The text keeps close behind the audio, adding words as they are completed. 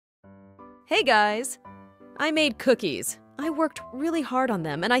Hey guys! I made cookies. I worked really hard on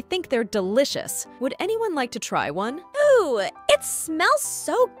them and I think they're delicious. Would anyone like to try one? Ooh, it smells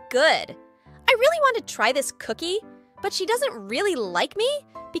so good. I really want to try this cookie, but she doesn't really like me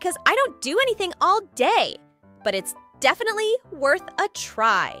because I don't do anything all day. But it's definitely worth a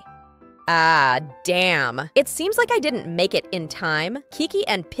try. Ah, damn. It seems like I didn't make it in time. Kiki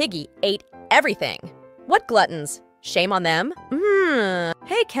and Piggy ate everything. What gluttons? Shame on them?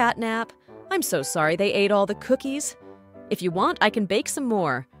 Hey, CatNap. I'm so sorry they ate all the cookies. If you want, I can bake some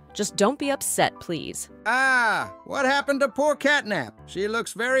more. Just don't be upset, please. Ah, what happened to poor CatNap? She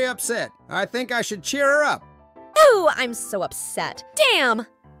looks very upset. I think I should cheer her up. Ooh, I'm so upset. Damn!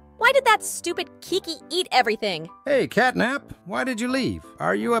 Why did that stupid Kiki eat everything? Hey, CatNap, why did you leave?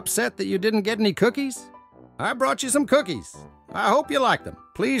 Are you upset that you didn't get any cookies? I brought you some cookies. I hope you like them.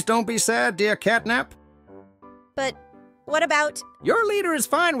 Please don't be sad, dear CatNap. But what about... Your leader is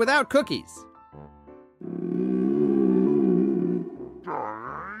fine without cookies.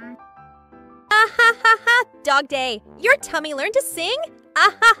 Ah-ha-ha-ha! DogDay, your tummy learned to sing?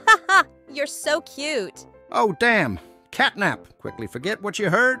 Ah-ha-ha-ha! You're so cute. Oh, damn. CatNap, quickly forget what you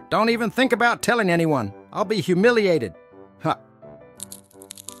heard. Don't even think about telling anyone. I'll be humiliated. Huh.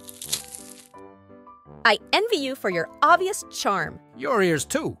 I envy you for your obvious charm. Your ears,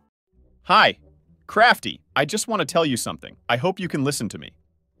 too. Hi, Crafty. I just want to tell you something. I hope you can listen to me.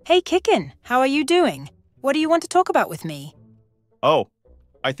 Hey, Kickin, how are you doing? What do you want to talk about with me? Oh,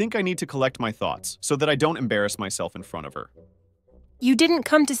 I think I need to collect my thoughts so that I don't embarrass myself in front of her. You didn't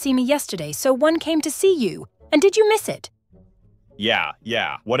come to see me yesterday, so one came to see you. And did you miss it?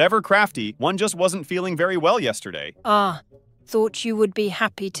 Yeah. Whatever, Crafty. One just wasn't feeling very well yesterday. Ah, thought you would be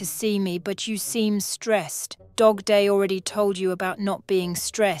happy to see me, but you seem stressed. DogDay already told you about not being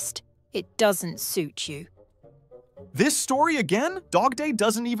stressed. It doesn't suit you. This story again? DogDay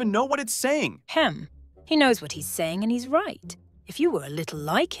doesn't even know what it's saying. He knows what he's saying and he's right. If you were a little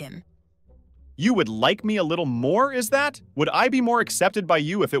like him. You would like me a little more, is that? Would I be more accepted by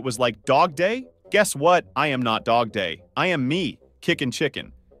you if it was like DogDay? Guess what? I am not DogDay. I am me, Kickin'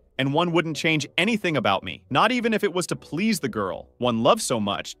 Chicken. And one wouldn't change anything about me, not even if it was to please the girl one loves so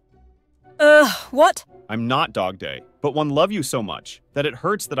much. What? I'm not DogDay, but one love you so much that it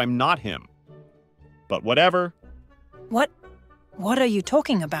hurts that I'm not him. But whatever. What are you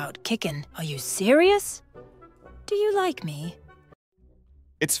talking about, Kickin? Are you serious? Do you like me?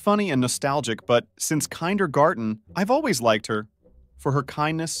 It's funny and nostalgic, but since Kindergarten, I've always liked her. For her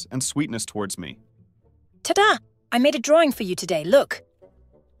kindness and sweetness towards me. Ta-da! I made a drawing for you today, look.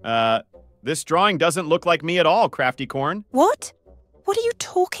 This drawing doesn't look like me at all, Crafty Corn. What? What are you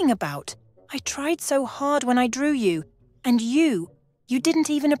talking about? I tried so hard when I drew you. And you didn't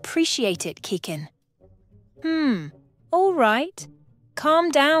even appreciate it, Kickin. All right. Calm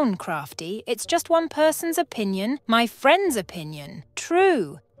down, Crafty. It's just one person's opinion, my friend's opinion.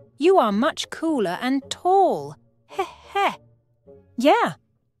 True. You are much cooler and tall. Heh. Yeah,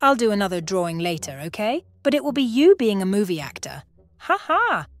 I'll do another drawing later, okay? But it will be you being a movie actor.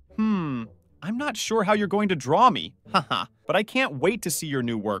 Ha-ha. I'm not sure how you're going to draw me. Haha. But I can't wait to see your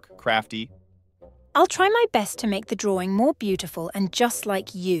new work, Crafty. I'll try my best to make the drawing more beautiful and just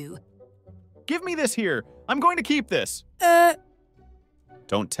like you. Give me this here. I'm going to keep this.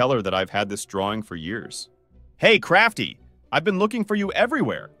 Don't tell her that I've had this drawing for years. Hey, Crafty. I've been looking for you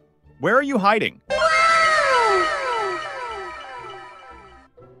everywhere. Where are you hiding?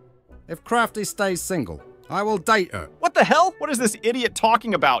 If Crafty stays single, I will date her. What the hell? What is this idiot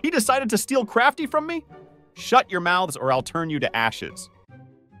talking about? He decided to steal Crafty from me? Shut your mouths or I'll turn you to ashes.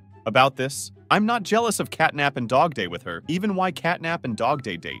 About this, I'm not jealous of CatNap and DogDay with her, even why CatNap and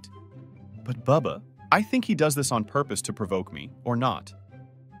DogDay date. But Bubba, I think he does this on purpose to provoke me, or not.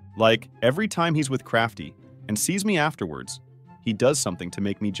 Like, every time he's with Crafty and sees me afterwards, he does something to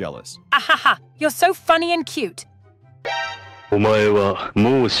make me jealous. Ahaha, you're so funny and cute.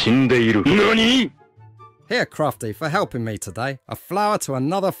 Here, Crafty, for helping me today. A flower to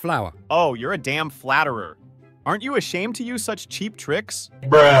another flower. Oh, you're a damn flatterer. Aren't you ashamed to use such cheap tricks?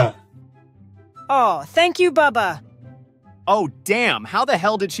 Bruh. Oh, thank you, Bubba. Oh, damn, how the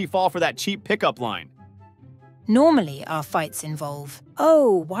hell did she fall for that cheap pickup line? Normally, our fights involve,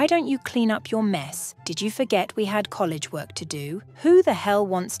 oh, why don't you clean up your mess? Did you forget we had college work to do? Who the hell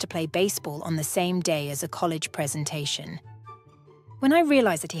wants to play baseball on the same day as a college presentation? When I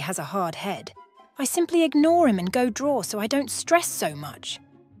realize that he has a hard head, I simply ignore him and go draw so I don't stress so much.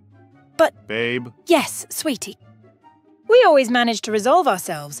 But... Babe? Yes, sweetie. We always manage to resolve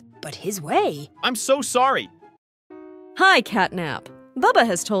ourselves, but his way... I'm so sorry. Hi, CatNap. Bubba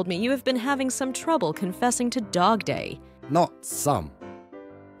has told me you have been having some trouble confessing to DogDay. Not some.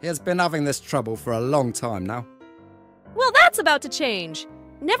 He has been having this trouble for a long time now. Well, that's about to change.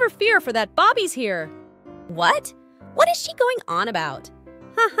 Never fear, for that Bobby's here. What? What is she going on about?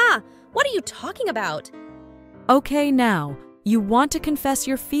 Haha, what are you talking about? Okay, now, you want to confess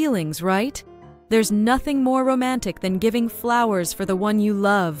your feelings, right? There's nothing more romantic than giving flowers for the one you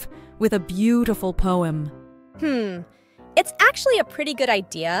love with a beautiful poem. It's actually a pretty good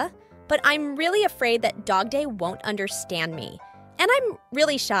idea, but I'm really afraid that DogDay won't understand me. And I'm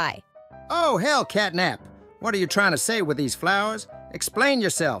really shy. Oh, hell, CatNap. What are you trying to say with these flowers? Explain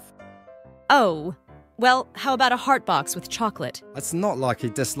yourself. Oh, well, how about a heart box with chocolate? It's not like he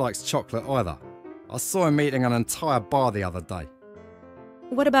dislikes chocolate either. I saw him eating an entire bar the other day.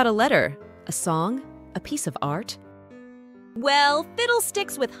 What about a letter? A song? A piece of art? Well,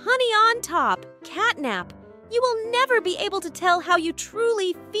 fiddlesticks with honey on top. CatNap, you will never be able to tell how you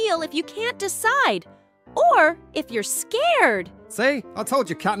truly feel if you can't decide. Or if you're scared. See? I told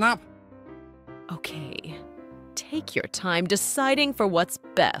you, CatNap. Okay, take your time deciding for what's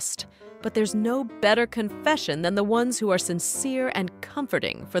best. But there's no better confession than the ones who are sincere and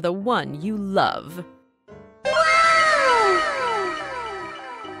comforting for the one you love.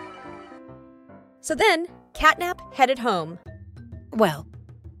 So then, CatNap headed home. Well,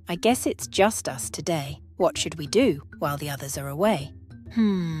 I guess it's just us today. What should we do while the others are away?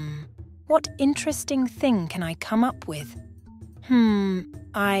 What interesting thing can I come up with?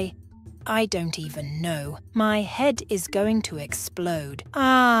 I don't even know. My head is going to explode.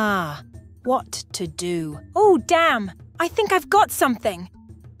 What to do? Oh, damn! I think I've got something.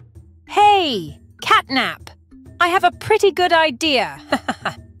 Hey, CatNap! I have a pretty good idea.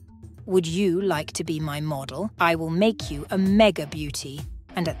 Would you like to be my model? I will make you a mega beauty,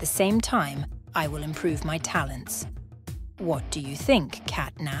 and at the same time, I will improve my talents. What do you think,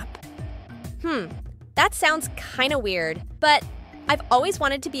 CatNap? That sounds kinda weird, but I've always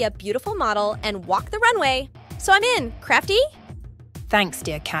wanted to be a beautiful model and walk the runway. So I'm in. Crafty? Thanks,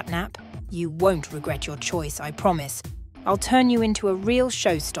 dear CatNap. You won't regret your choice, I promise. I'll turn you into a real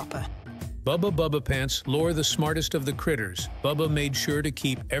showstopper. Bubba Pants, lore the smartest of the critters. Bubba made sure to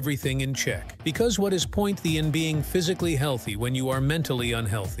keep everything in check. Because what is point the in being physically healthy when you are mentally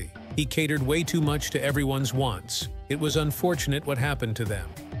unhealthy? He catered way too much to everyone's wants. It was unfortunate what happened to them.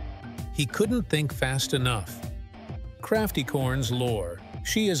 He couldn't think fast enough. Crafty Corn's lore.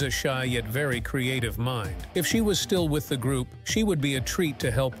 She is a shy yet very creative mind. If she was still with the group, she would be a treat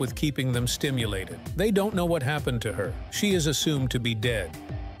to help with keeping them stimulated. They don't know what happened to her. She is assumed to be dead.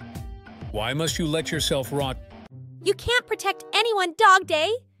 Why must you let yourself rot? You can't protect anyone,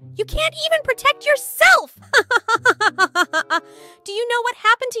 DogDay. You can't even protect yourself! Do you know what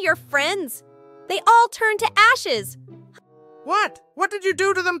happened to your friends? They all turned to ashes. What? What did you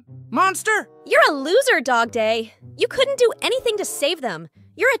do to them, monster? You're a loser, DogDay. You couldn't do anything to save them.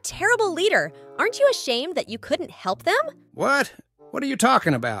 You're a terrible leader. Aren't you ashamed that you couldn't help them? What? What are you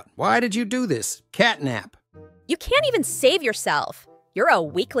talking about? Why did you do this? CatNap. You can't even save yourself. You're a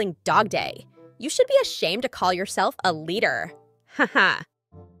weakling, DogDay. You should be ashamed to call yourself a leader. Haha.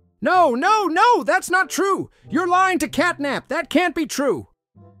 No, that's not true. You're lying to CatNap. That can't be true.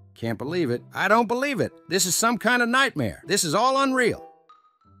 Can't believe it. I don't believe it. This is some kind of nightmare. This is all unreal.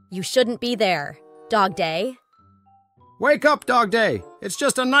 You shouldn't be there, DogDay. Wake up, DogDay. It's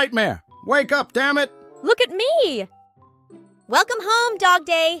just a nightmare. Wake up, damn it. Look at me. Welcome home,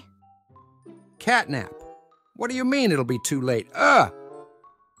 DogDay. CatNap. What do you mean it'll be too late?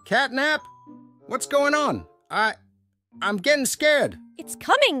 CatNap? What's going on? I'm getting scared. It's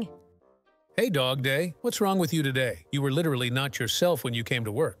coming. Hey, DogDay, what's wrong with you today? You were literally not yourself when you came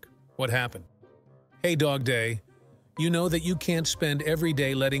to work. What happened? Hey, DogDay, you know that you can't spend every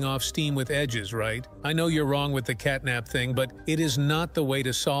day letting off steam with edges, right? I know you're wrong with the CatNap thing, but it is not the way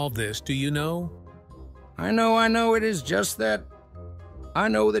to solve this, do you know? I know it is just that. I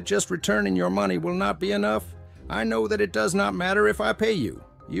know that just returning your money will not be enough. I know that it does not matter if I pay you.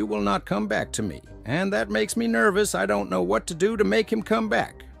 You will not come back to me. And that makes me nervous. I don't know what to do to make him come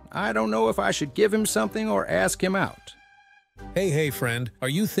back. I don't know if I should give him something or ask him out. Hey, friend, are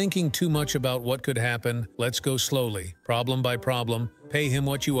you thinking too much about what could happen? Let's go slowly, problem by problem. Pay him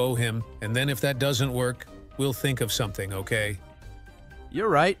what you owe him, and then if that doesn't work, we'll think of something, okay? You're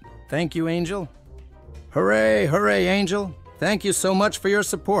right. Thank you, Angel. Hooray, hooray, Angel. Thank you so much for your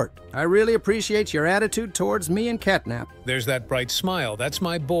support. I really appreciate your attitude towards me and CatNap. There's that bright smile. That's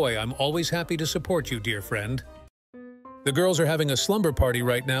my boy. I'm always happy to support you, dear friend. The girls are having a slumber party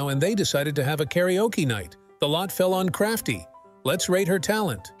right now, and they decided to have a karaoke night. The lot fell on Crafty. Let's rate her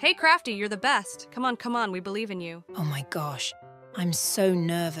talent. Hey, Crafty, you're the best. Come on, we believe in you. Oh my gosh, I'm so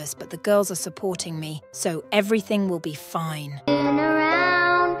nervous, but the girls are supporting me, so everything will be fine. Been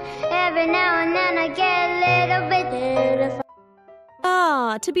around every now and then I get a little bit terrified.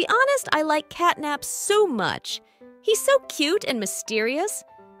 Ah, to be honest, I like CatNap so much. He's so cute and mysterious.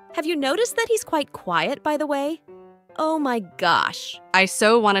 Have you noticed that he's quite quiet, by the way? Oh my gosh. I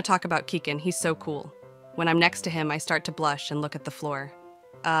so want to talk about Keegan. He's so cool. When I'm next to him, I start to blush and look at the floor.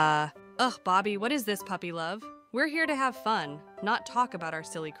 Bobby, what is this, puppy love? We're here to have fun, not talk about our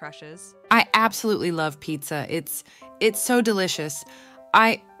silly crushes. I absolutely love pizza. It's so delicious.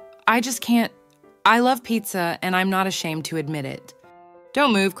 I just can't. I love pizza, and I'm not ashamed to admit it.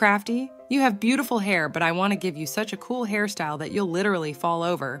 Don't move, Crafty. You have beautiful hair, but I want to give you such a cool hairstyle that you'll literally fall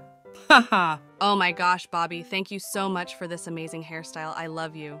over. Haha. Oh my gosh, Bobby, thank you so much for this amazing hairstyle. I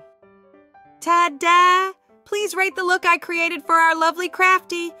love you. Ta-da! Please rate the look I created for our lovely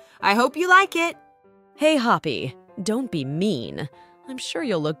Crafty. I hope you like it. Hey, Hoppy, don't be mean. I'm sure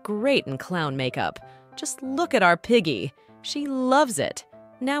you'll look great in clown makeup. Just look at our piggy. She loves it.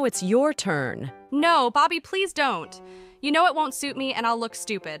 Now it's your turn. No, Bobby, please don't. You know it won't suit me and I'll look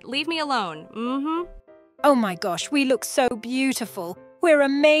stupid. Leave me alone. Oh my gosh, we look so beautiful. We're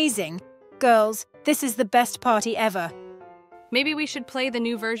amazing. Girls, this is the best party ever. Maybe we should play the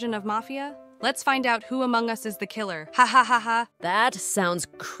new version of Mafia? Let's find out who among us is the killer. Ha ha ha ha. That sounds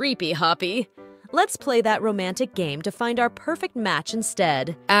creepy, Hoppy. Let's play that romantic game to find our perfect match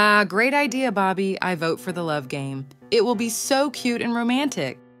instead. Great idea, Bobby. I vote for the love game. It will be so cute and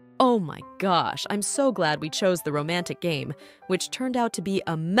romantic. Oh my gosh, I'm so glad we chose the romantic game, which turned out to be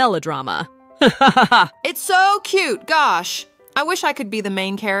a melodrama. It's so cute, gosh. I wish I could be the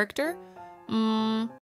main character.